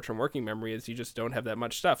with your short-term working memory is you just don't have that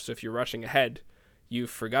much stuff. So if you're rushing ahead, you've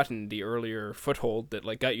forgotten the earlier foothold that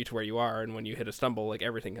like got you to where you are, and when you hit a stumble, like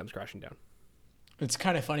everything comes crashing down. It's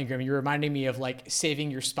kind of funny, Grim. You're reminding me of like saving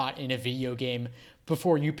your spot in a video game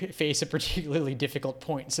before you face a particularly difficult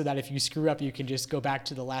point, so that if you screw up, you can just go back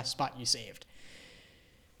to the last spot you saved.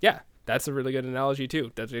 Yeah, that's a really good analogy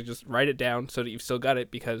too. That you just write it down so that you've still got it,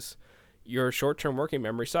 because your short-term working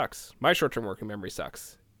memory sucks. My short-term working memory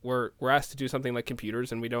sucks. We're asked to do something like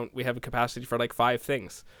computers, and we have a capacity for like 5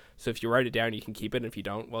 things. So if you write it down, you can keep it. And if you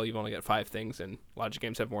don't, well, you've only got 5 things, and logic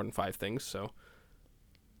games have more than 5 things, so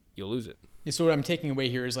you'll lose it. So what I'm taking away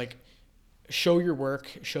here is like show your work,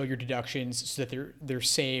 show your deductions so that they're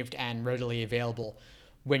saved and readily available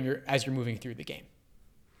as you're moving through the game.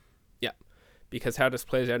 Yeah, because how this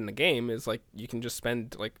plays out in the game is like you can just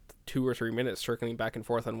spend like 2 or 3 minutes circling back and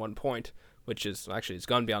forth on one point, which is actually, it's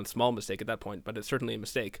gone beyond small mistake at that point, but it's certainly a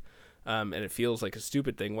mistake. And it feels like a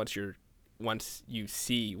stupid thing once you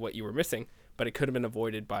see what you were missing, but it could have been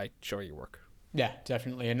avoided by showing your work. Yeah,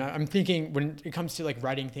 definitely. And I'm thinking when it comes to like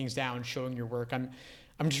writing things down, showing your work, I'm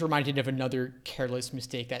just reminded of another careless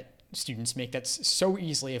mistake that students make that's so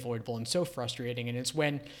easily avoidable and so frustrating. And it's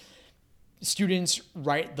when students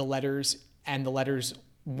write the letters and the letters,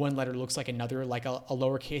 one letter looks like another, like a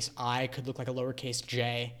lowercase I could look like a lowercase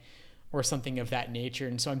j or something of that nature.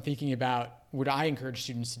 And so I'm thinking about what I encourage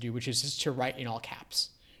students to do, which is just to write in all caps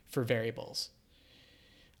for variables.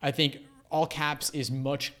 I think all caps is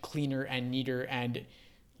much cleaner and neater and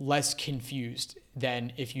less confused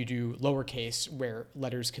than if you do lowercase where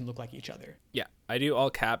letters can look like each other. Yeah, I do all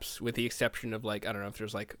caps with the exception of like, I don't know if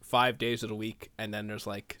there's like 5 days of the week and then there's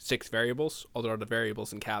like 6 variables, although the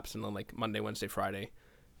variables in caps, and then like Monday, Wednesday, Friday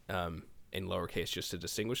in lowercase just to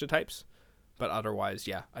distinguish the types. But otherwise,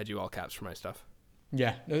 yeah, I do all caps for my stuff.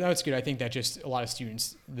 Yeah, that's good. I think that just a lot of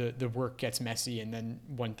students, the work gets messy and then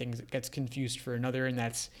one thing gets confused for another, and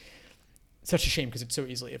that's such a shame because it's so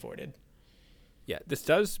easily avoided. Yeah, this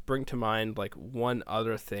does bring to mind like one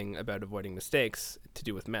other thing about avoiding mistakes to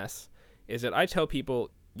do with mess, is that I tell people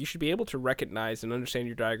you should be able to recognize and understand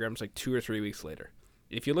your diagrams like 2 or 3 weeks later.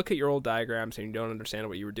 If you look at your old diagrams and you don't understand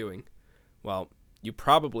what you were doing, well, you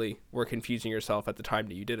probably were confusing yourself at the time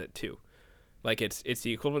that you did it too. Like it's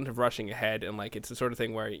the equivalent of rushing ahead, and like it's the sort of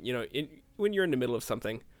thing where, when you're in the middle of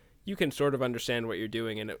something, you can sort of understand what you're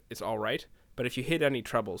doing and it's all right. But if you hit any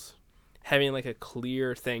troubles, having like a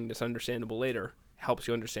clear thing that's understandable later helps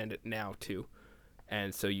you understand it now too.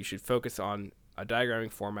 And so you should focus on a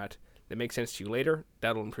diagramming format that makes sense to you later.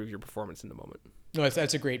 That'll improve your performance in the moment. No,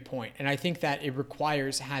 that's a great point. And I think that it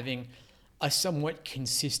requires having a somewhat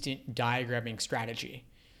consistent diagramming strategy.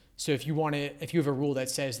 So if you have a rule that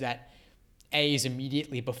says that A is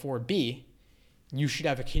immediately before B, you should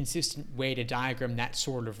have a consistent way to diagram that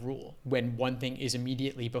sort of rule when one thing is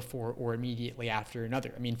immediately before or immediately after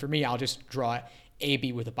another. I mean, for me, I'll just draw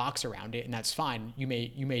AB with a box around it, and that's fine. You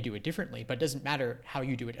may do it differently, but it doesn't matter how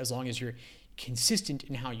you do it as long as you're consistent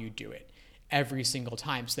in how you do it every single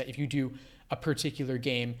time. So that if you do a particular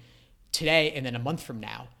game today and then a month from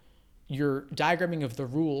now, your diagramming of the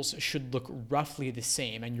rules should look roughly the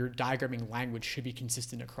same, and your diagramming language should be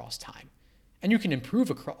consistent across time. And you can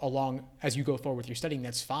improve along as you go forward with your studying,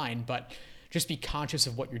 that's fine, but just be conscious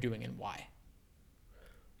of what you're doing and why.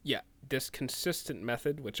 Yeah, this consistent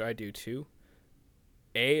method, which I do too,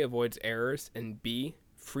 A, avoids errors, and B,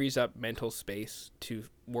 frees up mental space to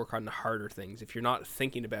work on the harder things. If you're not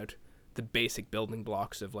thinking about the basic building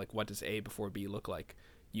blocks of like what does A before B look like,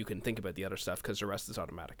 you can think about the other stuff because the rest is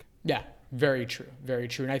automatic. Yeah, very true, very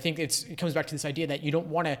true. And I think it comes back to this idea that you don't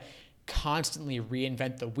want to constantly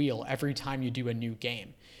reinvent the wheel every time you do a new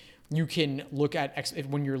game. You can look at,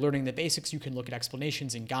 when you're learning the basics, you can look at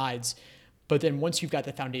explanations and guides, but then once you've got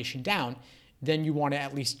the foundation down, then you want to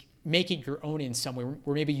at least make it your own in some way,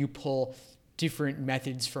 where maybe you pull different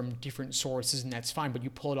methods from different sources, and that's fine, but you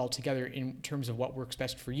pull it all together in terms of what works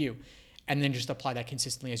best for you, and then just apply that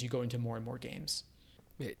consistently as you go into more and more games.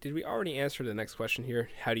 Did we already answer the next question here?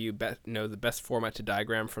 How do you know the best format to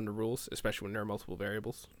diagram from the rules, especially when there are multiple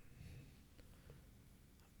variables?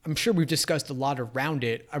 I'm sure we've discussed a lot around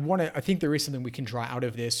it. I think there is something we can draw out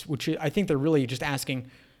of this, which I think they're really just asking,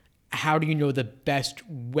 how do you know the best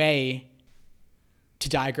way to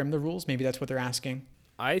diagram the rules? Maybe that's what they're asking.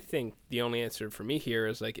 I think the only answer for me here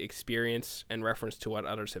is like experience and reference to what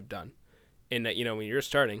others have done. In that, when you're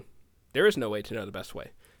starting, there is no way to know the best way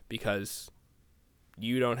because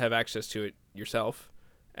you don't have access to it yourself.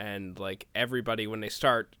 And like everybody, when they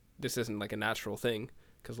start, this isn't like a natural thing,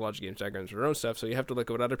 because Logic Games diagrams are their own stuff, so you have to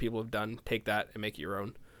look at what other people have done, take that, and make it your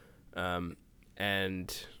own,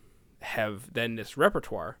 and have then this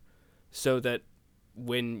repertoire, so that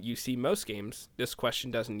when you see most games, this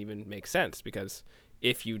question doesn't even make sense, because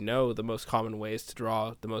if you know the most common ways to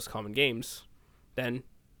draw the most common games, then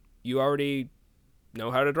you already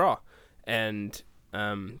know how to draw, and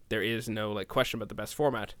there is no like question about the best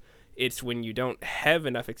format. It's when you don't have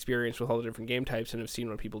enough experience with all the different game types and have seen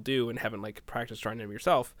what people do and haven't like practiced trying them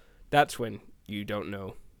yourself, that's when you don't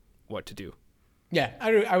know what to do. Yeah,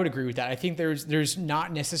 I would agree with that. I think there's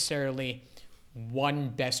not necessarily one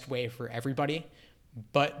best way for everybody,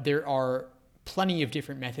 but there are plenty of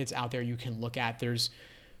different methods out there you can look at. There's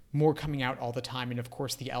more coming out all the time, and of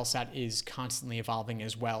course the LSAT is constantly evolving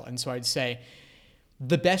as well. And so I'd say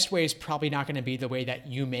the best way is probably not going to be the way that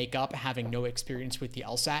you make up having no experience with the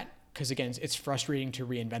LSAT, because again, it's frustrating to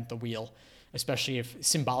reinvent the wheel, especially if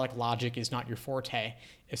symbolic logic is not your forte,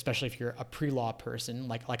 especially if you're a pre-law person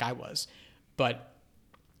like I was. But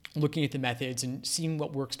looking at the methods and seeing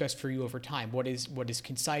what works best for you over time, what is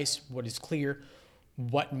concise, what is clear,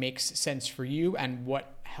 what makes sense for you, and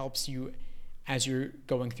what helps you as you're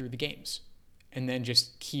going through the games. And then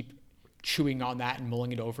just keep chewing on that and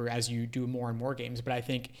mulling it over as you do more and more games. But I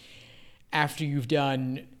think after you've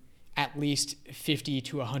done at least 50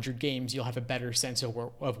 to 100 games, you'll have a better sense of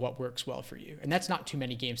what works well for you. And that's not too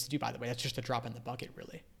many games to do, by the way. That's just a drop in the bucket,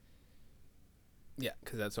 really. Yeah,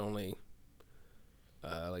 because that's only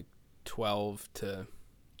like 12 to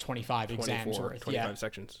 25 exams worth. 25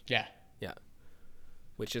 sections. Yeah. Yeah,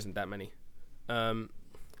 which isn't that many.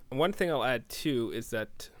 One thing I'll add, too, is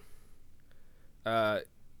that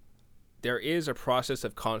there is a process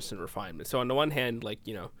of constant refinement. So on the one hand, like,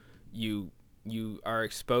 you are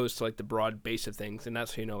exposed to like the broad base of things, and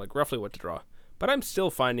that's how you know like roughly what to draw. But I'm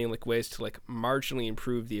still finding like ways to like marginally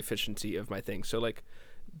improve the efficiency of my thing. So like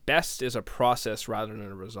best is a process rather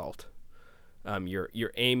than a result.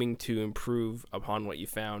 You're aiming to improve upon what you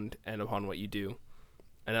found and upon what you do,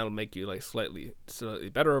 and that'll make you like slightly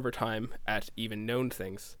better over time at even known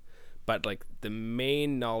things. But like the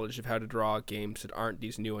main knowledge of how to draw games that aren't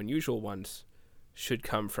these new unusual ones should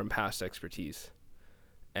come from past expertise.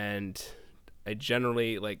 And I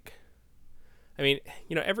generally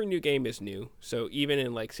every new game is new. So even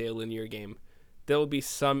in like say a linear game, there will be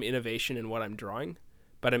some innovation in what I'm drawing,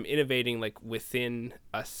 but I'm innovating like within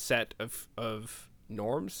a set of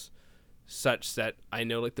norms such that I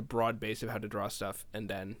know like the broad base of how to draw stuff, and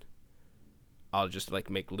then I'll just like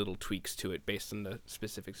make little tweaks to it based on the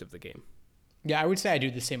specifics of the game. Yeah, I would say I do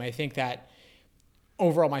the same. I think that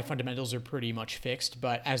overall my fundamentals are pretty much fixed,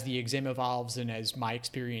 but as the exam evolves and as my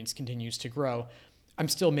experience continues to grow, I'm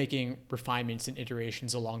still making refinements and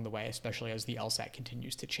iterations along the way, especially as the LSAT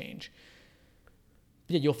continues to change.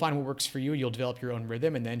 Yeah, you'll find what works for you, you'll develop your own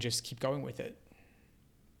rhythm, and then just keep going with it.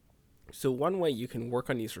 So one way you can work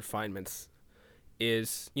on these refinements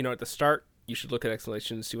is, at the start, you should look at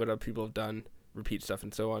explanations, see what other people have done, repeat stuff,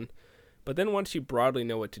 and so on. But then once you broadly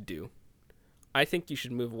know what to do, I think you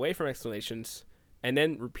should move away from explanations and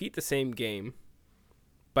then repeat the same game,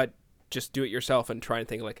 but just do it yourself and try and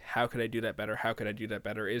think, like, how could I do that better? How could I do that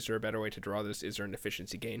better? Is there a better way to draw this? Is there an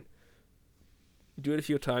efficiency gain? Do it a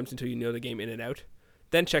few times until you know the game in and out.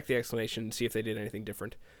 Then check the explanation and see if they did anything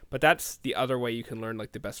different. But that's the other way you can learn,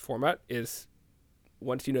 like, the best format is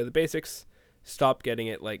once you know the basics, stop getting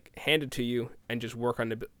it, like, handed to you and just work on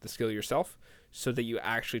the skill yourself so that you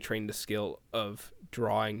actually train the skill of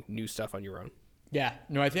drawing new stuff on your own. Yeah,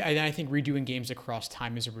 no, I think redoing games across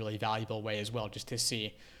time is a really valuable way as well, just to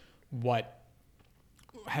see what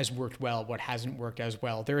has worked well, what hasn't worked as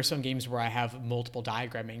well. There are some games where I have multiple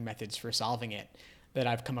diagramming methods for solving it that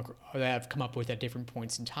I've come up with at different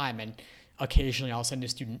points in time, and occasionally I'll send a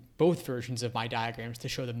student both versions of my diagrams to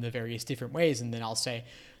show them the various different ways, and then I'll say,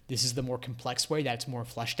 this is the more complex way that's more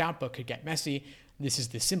fleshed out but could get messy. This is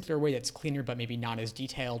the simpler way that's cleaner but maybe not as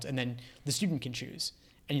detailed, and then the student can choose.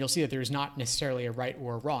 And you'll see that there's not necessarily a right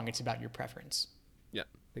or a wrong. It's about your preference. Yeah,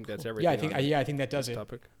 I think that's everything. I think that does it.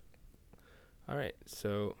 Topic. All right,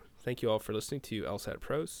 so thank you all for listening to LSAT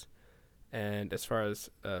Pros. And as far as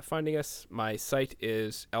finding us, my site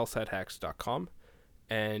is lsathacks.com.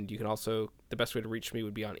 And you can also, the best way to reach me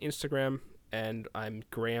would be on Instagram. And I'm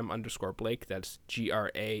Graham_Blake. That's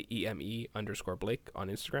GRAEME_Blake on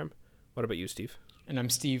Instagram. What about you, Steve? And I'm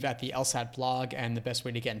Steve at the LSAT blog. And the best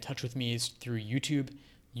way to get in touch with me is through YouTube,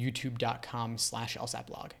 youtube.com/LSAT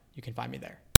blog. You can find me there.